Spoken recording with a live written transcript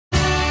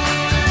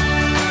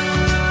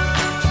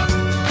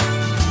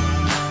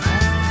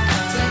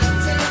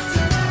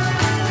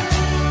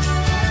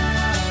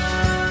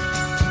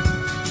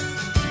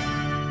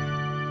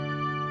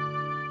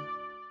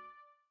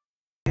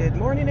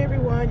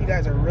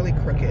really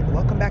crooked.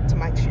 Welcome back to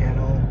my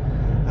channel.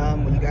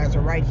 When you guys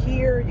are right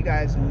here, you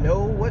guys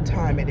know what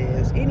time it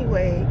is.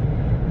 Anyway,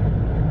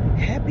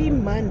 happy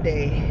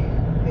Monday.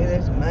 It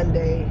is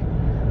Monday.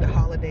 The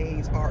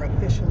holidays are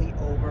officially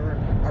over.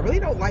 I really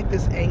don't like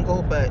this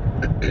angle, but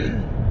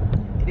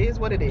it is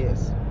what it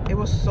is. It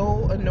was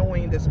so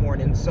annoying this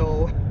morning.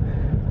 So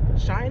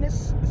Cheyenne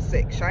is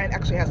sick. Cheyenne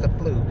actually has the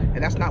flu,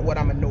 and that's not what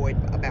I'm annoyed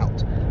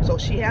about. So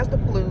she has the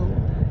flu,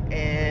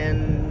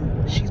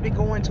 and she's been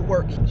going to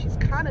work. She's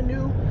kind of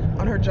new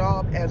on her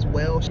job as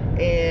well,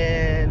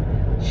 and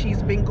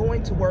she's been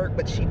going to work,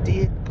 but she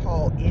did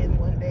call in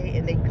one day,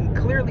 and they can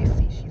clearly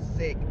see she's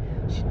sick.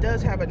 She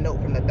does have a note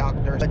from the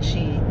doctor, but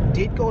she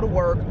did go to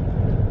work,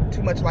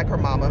 too much like her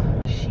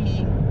mama.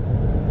 She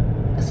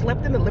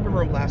slept in the living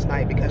room last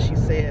night because she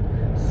said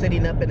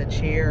sitting up in a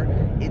chair,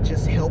 it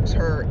just helps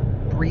her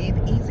breathe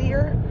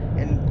easier,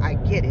 and I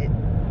get it.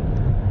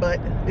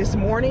 But this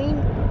morning,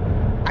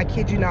 I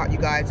kid you not, you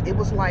guys, it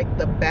was like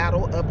the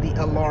battle of the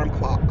alarm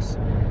clocks.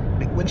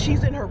 When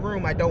she's in her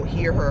room, I don't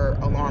hear her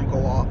alarm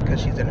go off because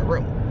she's in her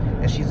room,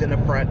 and she's in the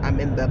front, I'm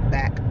in the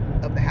back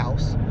of the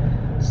house.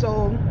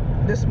 So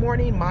this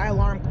morning my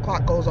alarm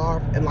clock goes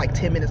off, and like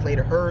 10 minutes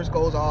later hers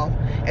goes off,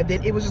 and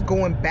then it was just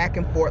going back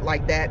and forth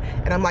like that,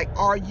 and I'm like,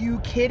 are you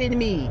kidding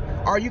me?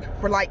 Are you?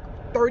 For like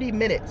 30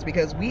 minutes,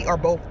 because we are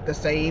both the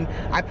same.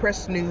 I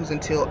press snooze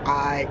until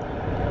I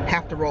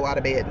have to roll out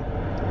of bed.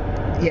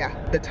 Yeah,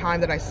 the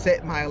time that I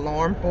set my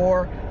alarm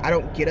for, I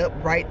don't get up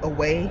right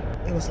away.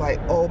 It was like,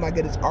 oh my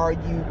goodness, are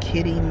you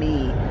kidding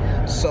me?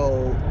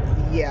 So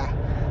yeah,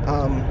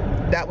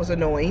 that was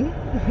annoying.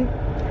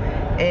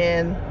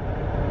 And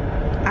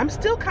I'm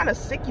still kind of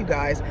sick, you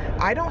guys.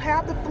 I don't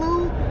have the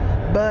flu,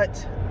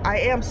 but I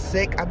am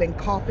sick. I've been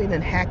coughing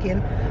and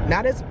hacking.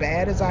 Not as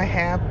bad as I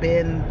have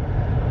been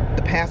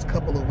the past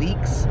couple of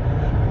weeks,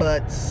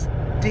 but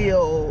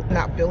still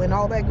not feeling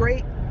all that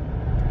great.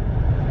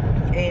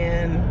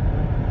 And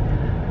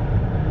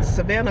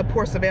Savannah,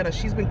 poor Savannah,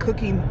 she's been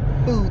cooking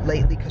food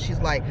lately because she's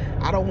like,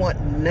 I don't want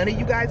none of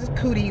you guys'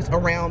 cooties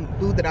around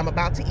food that I'm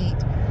about to eat.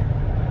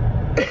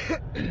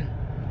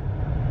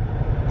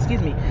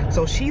 Excuse me.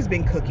 So she's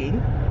been cooking.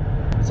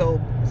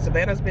 So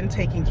Savannah's been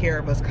taking care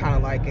of us, kind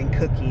of like, in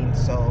cooking.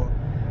 So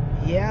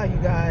yeah, you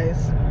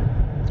guys,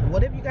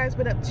 what have you guys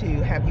been up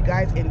to? Have you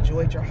guys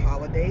enjoyed your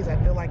holidays? I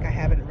feel like I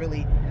haven't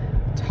really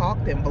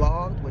talked and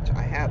vlogged, which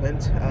I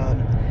haven't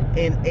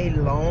in a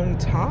long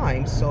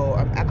time. So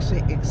I'm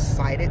actually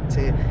excited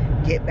to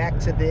get back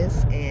to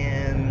this,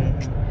 and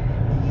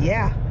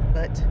yeah,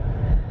 but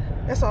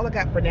that's all I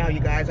got for now, you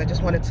guys. I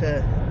just wanted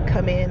to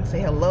come in, say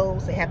hello,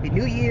 say Happy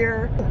New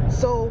Year.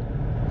 So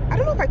I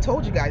don't know if I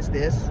told you guys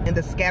this in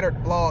the scattered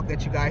vlog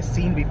that you guys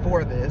seen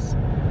before this,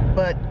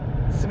 but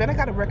Savannah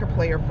got a record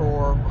player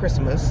for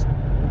Christmas,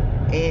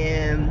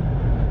 and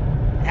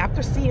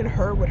after seeing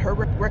her with her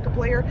record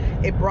player,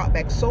 it brought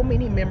back so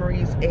many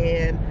memories,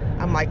 and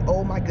I'm like,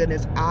 oh my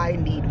goodness, I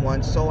need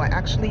one. So I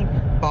actually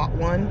bought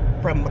one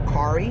from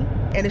Mercari,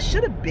 and it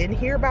should have been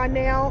here by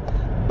now,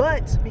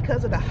 but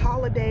because of the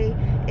holiday,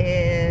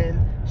 and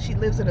she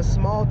lives in a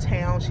small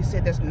town, she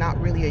said there's not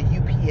really a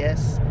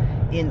UPS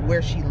in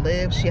where she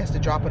lives. She has to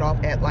drop it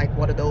off at like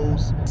one of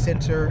those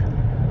center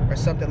or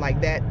something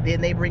like that.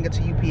 Then they bring it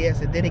to UPS,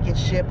 and then it gets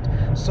shipped.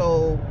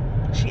 So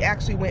she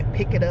actually went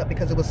pick it up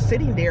because it was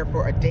sitting there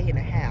for a day and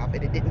a half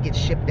and it didn't get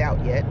shipped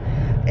out yet.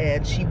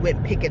 And she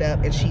went pick it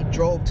up, and she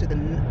drove to the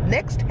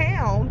next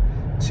town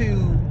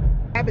to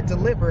have it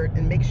delivered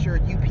and make sure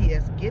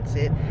UPS gets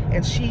it.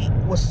 And she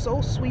was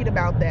so sweet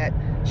about that.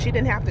 She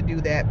didn't have to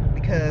do that,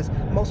 because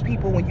most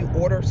people, when you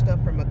order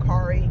stuff from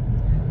Mercari,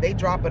 they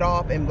drop it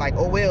off and like,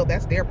 oh well,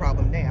 that's their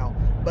problem now.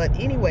 But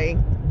anyway,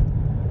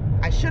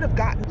 I should have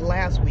gotten it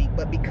last week,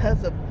 but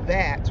because of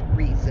that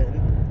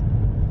reason,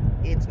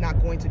 it's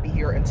not going to be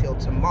here until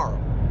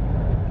tomorrow.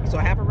 So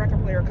I have a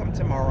record player coming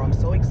tomorrow. I'm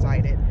so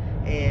excited,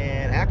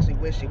 and I actually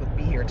wish it would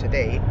be here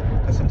today,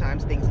 because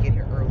sometimes things get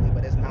here early,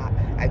 but it's not.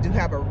 I do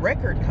have a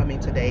record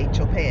coming today,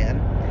 Chopin.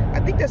 I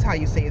think that's how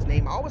you say his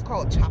name. I always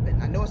call it Chopin.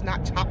 I know it's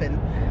not Chopin,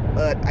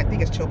 but I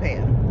think it's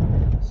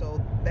Chopin.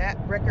 So that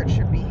record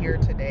should be here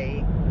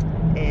today,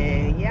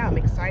 and yeah, I'm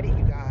excited,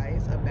 you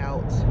guys,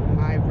 about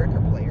my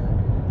record player.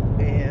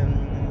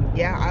 And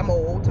yeah, I'm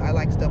old. I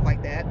like stuff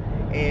like that,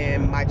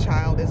 and my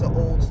child is an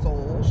old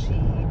soul. She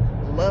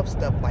loves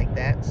stuff like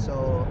that.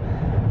 So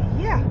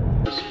yeah.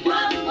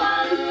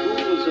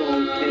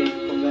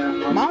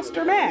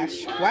 Monster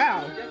Mash.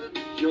 Wow.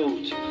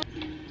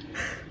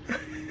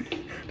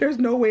 There's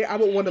no way I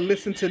would want to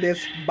listen to this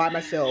by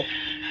myself.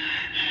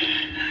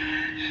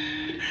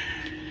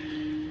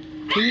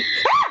 Can you...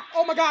 Ah!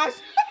 Oh my gosh.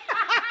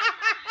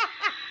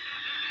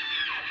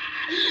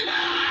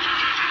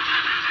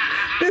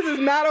 This is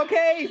not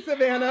okay,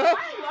 Savannah.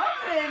 I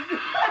love this.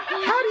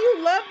 How do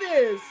you love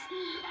this?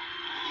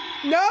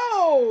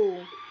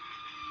 No.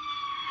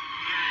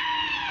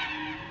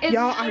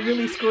 Y'all, I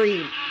really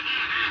scream.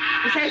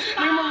 It says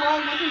scream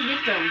along with his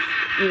victims.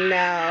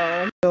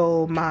 No.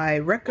 So my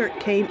record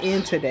came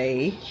in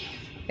today,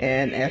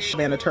 and as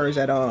Savannah turns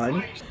that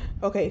on,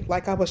 Okay,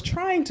 like I was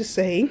trying to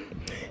say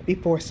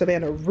before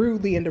Savannah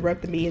rudely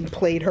interrupted me and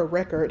played her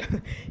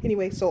record.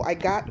 Anyway, so I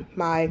got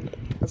my, I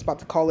was about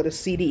to call it a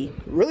CD,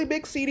 really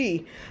big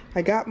CD.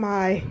 I got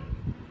my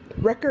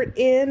record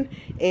in,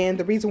 and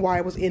the reason why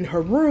I was in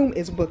her room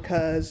is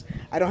because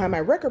I don't have my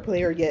record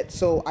player yet,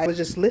 so I was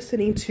just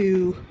listening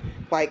to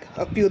like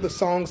a few of the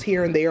songs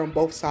here and there on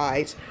both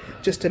sides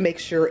just to make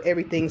sure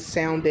everything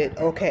sounded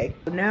okay.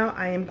 So now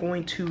I am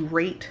going to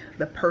rate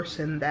the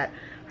person that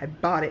I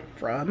bought it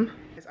from.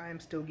 I am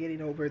still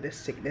getting over this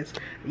sickness.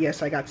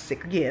 Yes, I got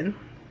sick again.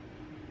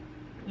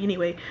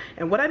 Anyway,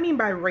 and what I mean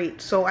by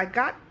rate, so I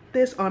got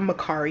this on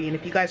Mercari, and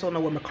if you guys don't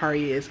know what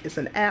Mercari is, it's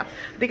an app.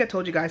 I think I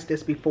told you guys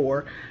this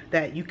before,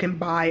 that you can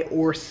buy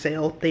or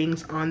sell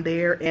things on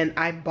there, and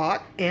I've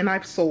bought and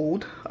I've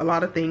sold a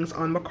lot of things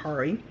on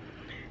Mercari.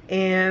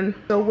 And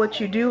so what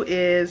you do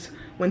is,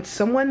 when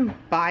someone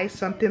buys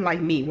something,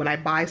 like me, when I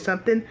buy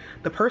something,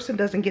 the person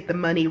doesn't get the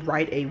money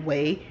right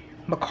away.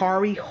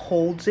 Mercari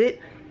holds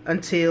it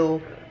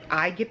until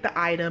I get the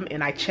item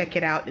and I check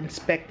it out,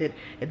 inspect it,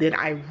 and then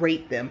I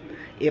rate them.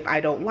 If I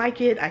don't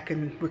like it, I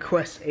can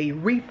request a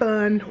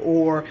refund,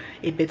 or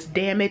if it's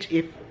damaged,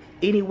 if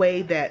any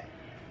way that,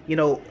 you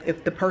know,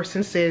 if the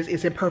person says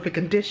it's in perfect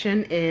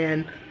condition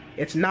and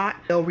it's not,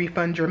 they'll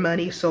refund your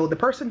money. So the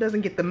person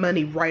doesn't get the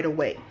money right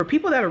away. For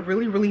people that are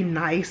really, really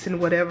nice and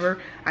whatever,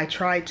 I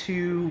try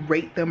to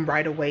rate them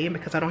right away. And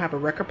because I don't have a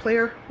record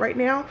player right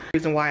now, the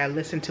reason why I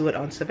listened to it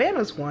on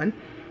Savannah's one,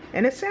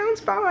 and it sounds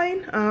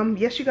fine.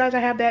 Yes, you guys, I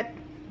have that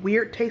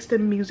weird taste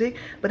in music,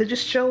 but it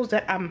just shows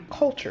that I'm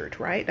cultured,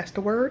 right? That's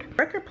the word.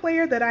 Record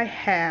player that I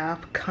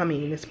have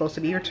coming is supposed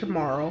to be here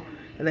tomorrow.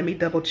 And let me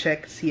double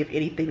check, see if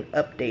anything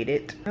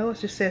updated. Oh, it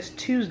just says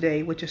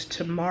Tuesday, which is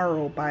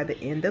tomorrow by the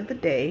end of the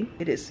day.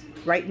 It is,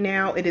 right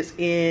now, it is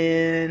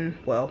in,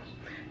 well,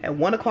 at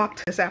 1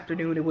 o'clock this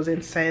afternoon, it was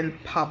in San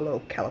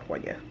Pablo,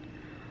 California.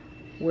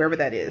 Wherever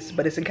that is,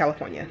 but it's in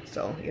California,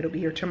 so it'll be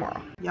here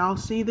tomorrow. Y'all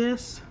see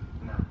this?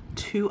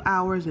 2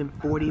 hours and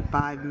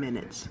 45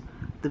 minutes.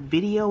 The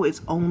video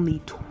is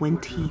only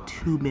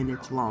 22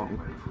 minutes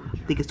long. I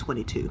think it's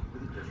 22.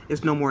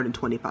 It's no more than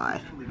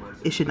 25.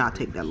 It should not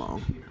take that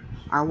long.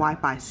 Our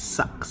Wi-Fi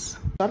sucks. So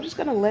I'm just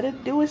gonna let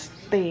it do its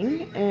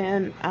thing,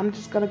 and I'm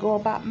just gonna go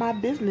about my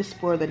business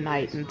for the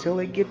night until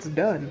it gets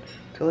done,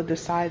 until it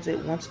decides it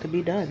wants to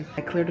be done.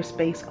 I cleared a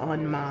space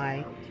on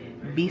my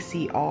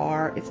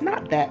VCR. It's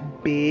not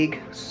that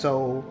big,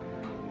 so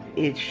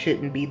it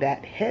shouldn't be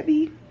that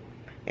heavy.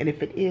 And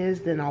if it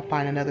is, then I'll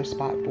find another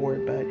spot for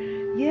it. But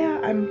yeah,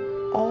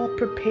 I'm all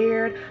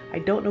prepared. I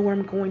don't know where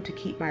I'm going to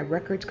keep my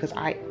records, because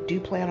I do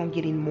plan on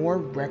getting more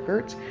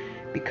records,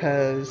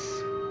 because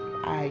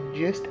I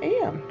just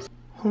am.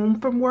 Home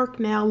from work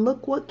now.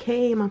 Look what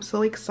came. I'm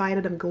so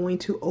excited. I'm going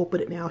to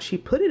open it now. She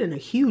put it in a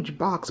huge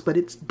box, but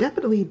it's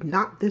definitely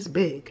not this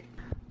big.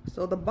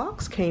 So the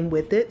box came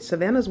with it.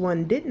 Savannah's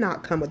one did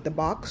not come with the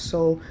box.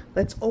 So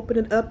let's open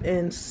it up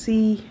and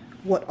see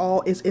what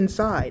all is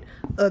inside,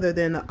 other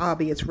than an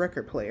obvious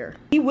record player.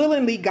 He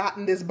willingly got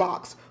in this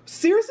box.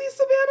 Seriously,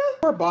 Savannah?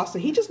 Poor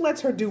Boston, he just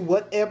lets her do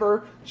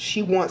whatever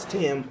she wants to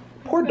him.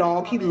 Poor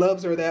dog, he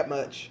loves her that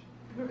much.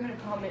 We're gonna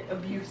call it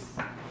abuse.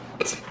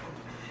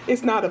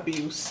 It's not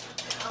abuse.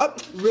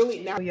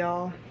 Really now,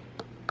 y'all,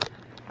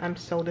 I'm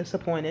so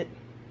disappointed.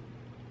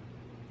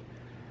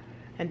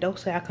 And don't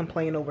say I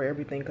complain over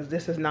everything, because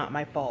this is not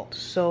my fault.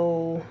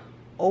 So,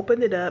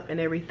 opened it up and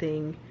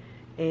everything,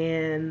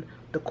 and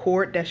the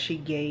cord that she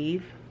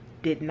gave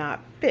did not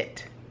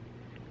fit.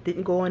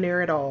 Didn't go in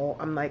there at all.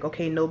 I'm like,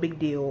 okay, no big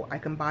deal. I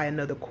can buy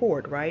another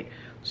cord, right?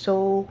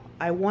 So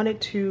I wanted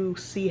to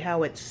see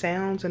how it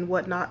sounds and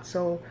whatnot.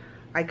 So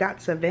I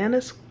got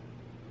Savannah's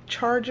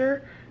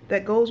charger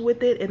that goes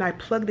with it, and I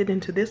plugged it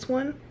into this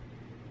one.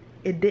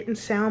 It didn't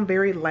sound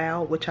very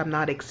loud, which I'm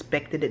not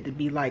expecting it to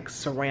be like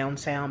surround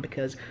sound,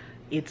 because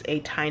it's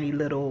a tiny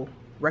little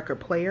record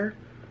player.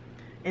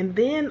 And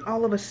then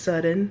all of a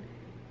sudden,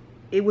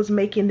 it was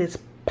making this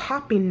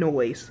popping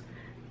noise.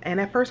 And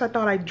at first I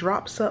thought I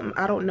dropped something,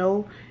 I don't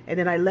know. And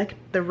then I let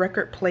the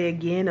record play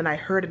again, and I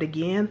heard it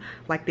again,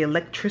 like the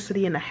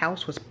electricity in the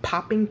house was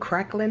popping,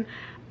 crackling.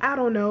 I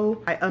don't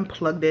know. I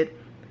unplugged it,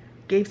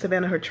 gave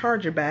Savannah her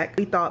charger back.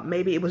 We thought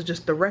maybe it was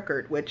just the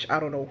record, which I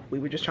don't know. We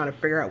were just trying to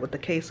figure out what the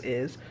case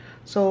is.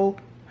 So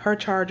her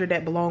charger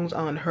that belongs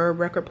on her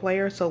record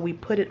player, so we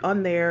put it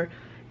on there,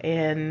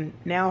 and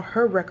now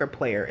her record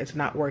player is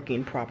not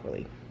working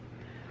properly.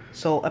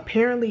 So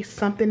apparently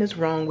something is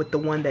wrong with the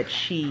one that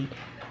she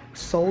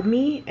sold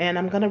me, and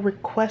I'm gonna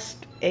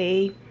request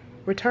a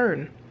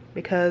return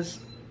because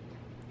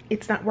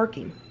it's not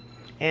working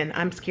and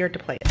I'm scared to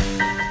play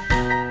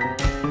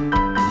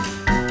it.